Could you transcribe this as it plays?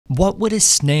What would a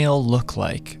snail look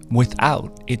like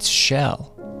without its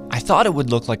shell? I thought it would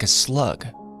look like a slug,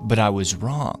 but I was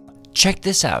wrong. Check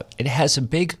this out. It has a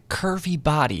big curvy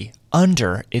body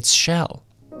under its shell.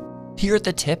 Here at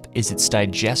the tip is its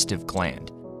digestive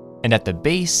gland, and at the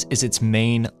base is its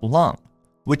main lung,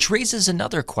 which raises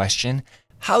another question.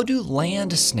 How do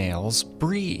land snails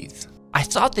breathe? I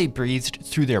thought they breathed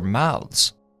through their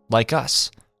mouths, like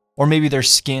us, or maybe their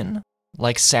skin,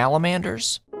 like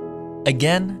salamanders.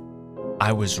 Again,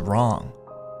 I was wrong.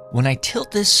 When I tilt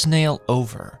this snail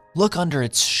over, look under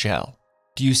its shell.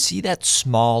 Do you see that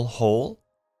small hole?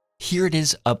 Here it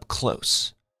is up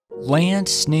close. Land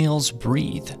snails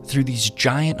breathe through these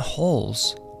giant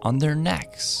holes on their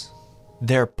necks.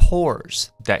 They're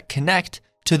pores that connect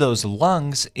to those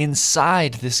lungs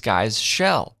inside this guy's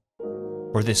shell.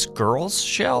 Or this girl's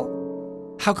shell?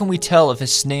 How can we tell if a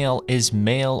snail is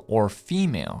male or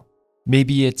female?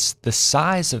 Maybe it's the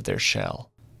size of their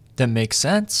shell. That makes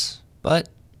sense, but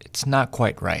it's not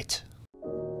quite right.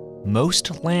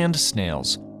 Most land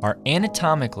snails are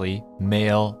anatomically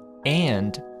male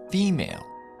and female,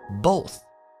 both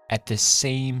at the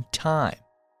same time.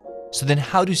 So then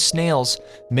how do snails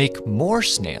make more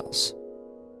snails?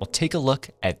 Well, take a look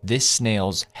at this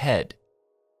snail's head.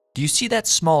 Do you see that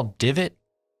small divot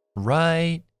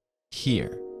right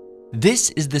here? This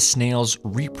is the snail's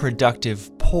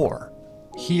reproductive pore.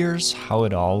 Here's how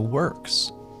it all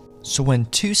works. So when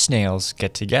two snails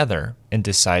get together and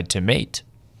decide to mate,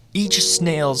 each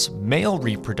snail's male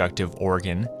reproductive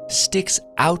organ sticks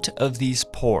out of these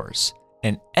pores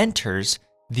and enters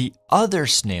the other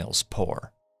snail's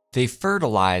pore. They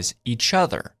fertilize each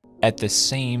other at the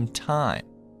same time.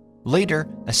 Later,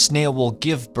 a snail will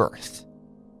give birth.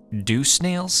 Do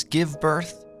snails give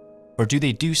birth, or do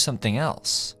they do something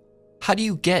else? How do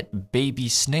you get baby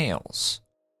snails?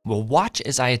 Well, watch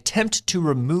as I attempt to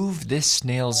remove this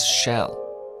snail's shell.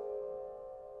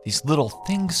 These little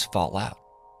things fall out.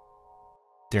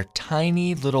 They're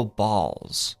tiny little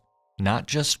balls, not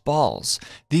just balls.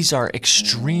 These are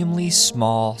extremely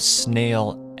small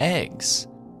snail eggs.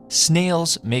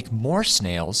 Snails make more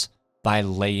snails by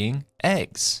laying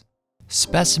eggs.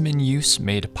 Specimen use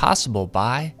made possible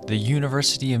by the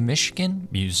University of Michigan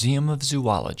Museum of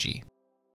Zoology.